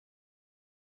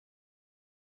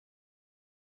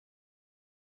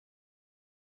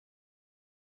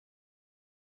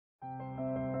Hello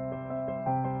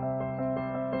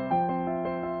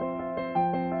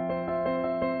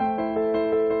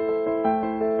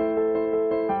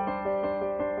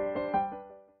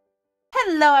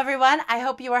everyone, I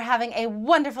hope you are having a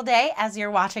wonderful day as you're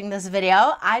watching this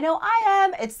video. I know I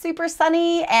am. It's super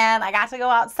sunny and I got to go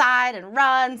outside and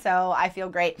run, so I feel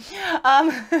great.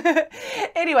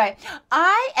 Anyway,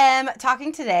 I am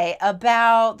talking today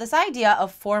about this idea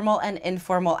of formal and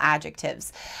informal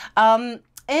adjectives.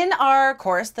 In our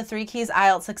course, the 3 Keys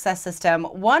IELTS Success System,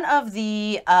 one of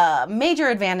the major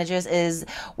advantages is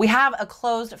we have a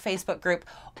closed Facebook group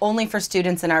only for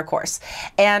students in our course.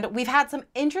 And we've had some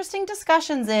interesting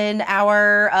discussions in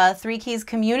our 3 Keys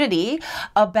community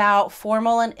about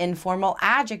formal and informal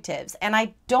adjectives. And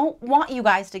I don't want you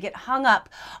guys to get hung up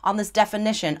on this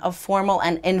definition of formal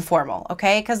and informal,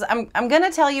 okay? Because I'm going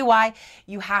to tell you why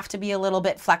you have to be a little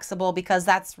bit flexible, because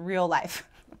that's real life.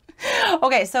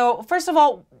 Okay, so first of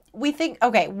all, we think,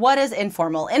 okay, what is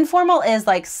informal? Informal is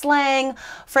like slang,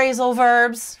 phrasal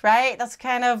verbs, right? That's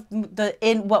kind of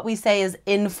what we say is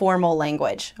informal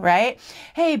language, right?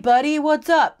 Hey buddy, what's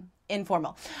up?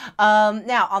 Informal.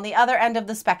 Now, on the other end of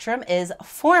the spectrum is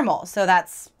formal. So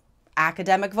that's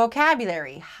academic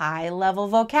vocabulary, high-level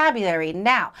vocabulary.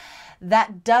 Now,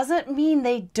 that doesn't mean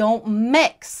they don't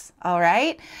mix, all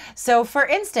right? So for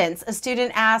instance, a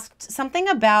student asked something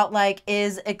about like,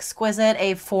 is exquisite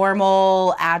a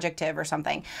formal adjective or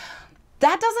something?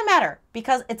 That doesn't matter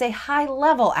because it's a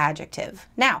high-level adjective.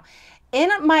 Now, in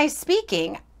my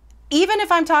speaking, even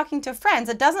if I'm talking to friends,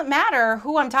 it doesn't matter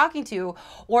who I'm talking to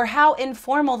or how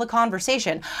informal the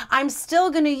conversation. I'm still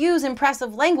going to use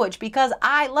impressive language because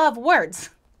I love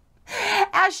words.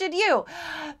 As should you.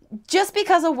 Just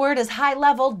because a word is high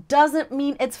level doesn't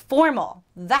mean it's formal.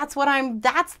 That's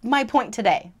my point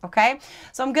today, okay?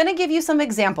 So I'm going to give you some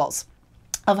examples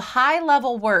of high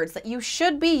level words that you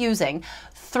should be using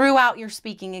throughout your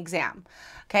speaking exam.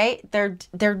 Okay,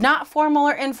 they're not formal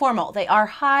or informal. They are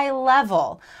high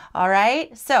level. All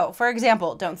right. So for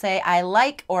example, don't say I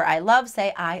like or I love,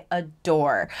 say I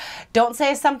adore. Don't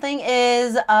say something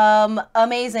is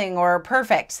amazing or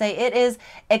perfect. Say it is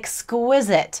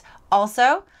exquisite.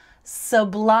 Also,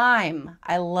 sublime.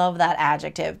 I love that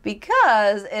adjective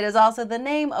because it is also the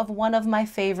name of one of my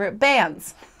favorite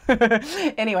bands.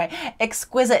 Anyway,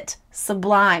 exquisite,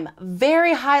 sublime,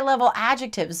 very high level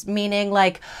adjectives, meaning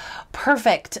like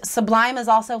perfect. Sublime is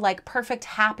also like perfect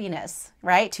happiness,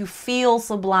 right? To feel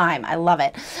sublime. I love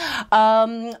it.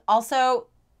 Also,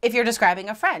 if you're describing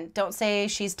a friend, don't say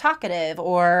she's talkative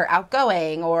or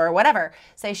outgoing or whatever.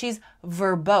 Say she's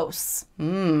verbose.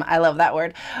 I love that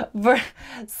word.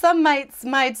 Some might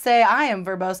say I am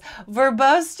verbose.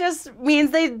 Verbose just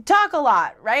means they talk a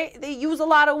lot, right? They use a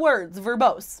lot of words.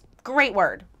 Verbose. Great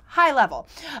word. High level.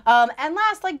 And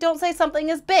last, like, don't say something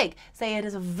is big. Say it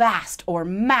is vast or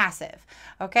massive.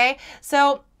 Okay?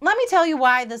 So let me tell you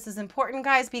why this is important,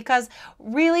 guys, because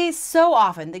really so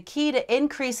often the key to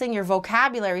increasing your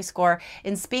vocabulary score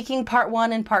in speaking part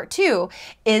 1 and part 2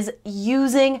 is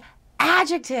using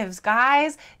adjectives,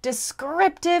 guys.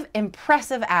 Descriptive,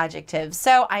 impressive adjectives.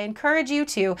 So I encourage you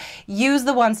to use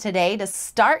the ones today to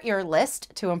start your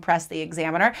list to impress the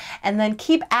examiner, and then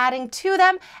keep adding to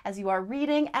them as you are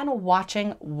reading and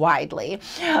watching widely.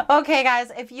 Okay,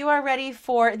 guys, if you are ready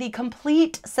for the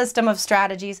complete system of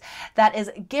strategies that is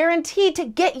guaranteed to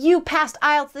get you past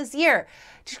IELTS this year,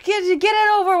 just get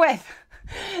it over with.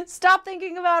 Stop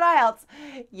thinking about IELTS.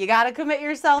 You got to commit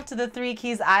yourself to the 3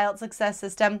 Keys IELTS Success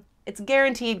System. It's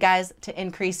guaranteed, guys, to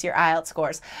increase your IELTS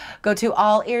scores. Go to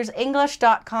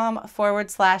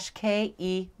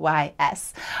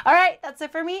allearsenglish.com/KEYS. All right, that's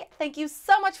it for me. Thank you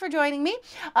so much for joining me.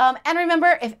 And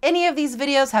remember, if any of these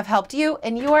videos have helped you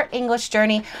in your English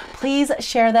journey, please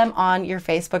share them on your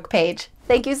Facebook page.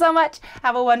 Thank you so much.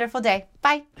 Have a wonderful day.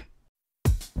 Bye.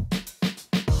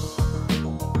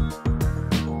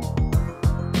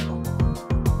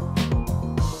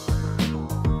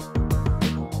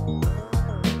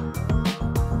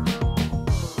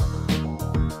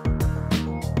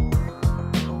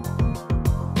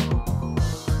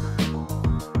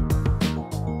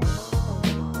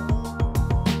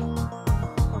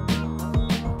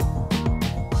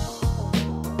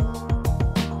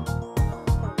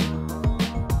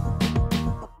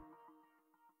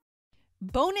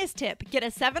 Bonus tip, get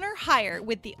a 7 or higher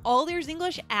with the All Ears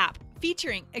English app,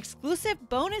 featuring exclusive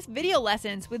bonus video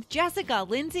lessons with Jessica,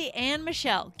 Lindsay, and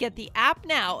Michelle. Get the app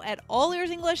now at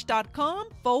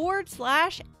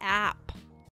allearsenglish.com/app.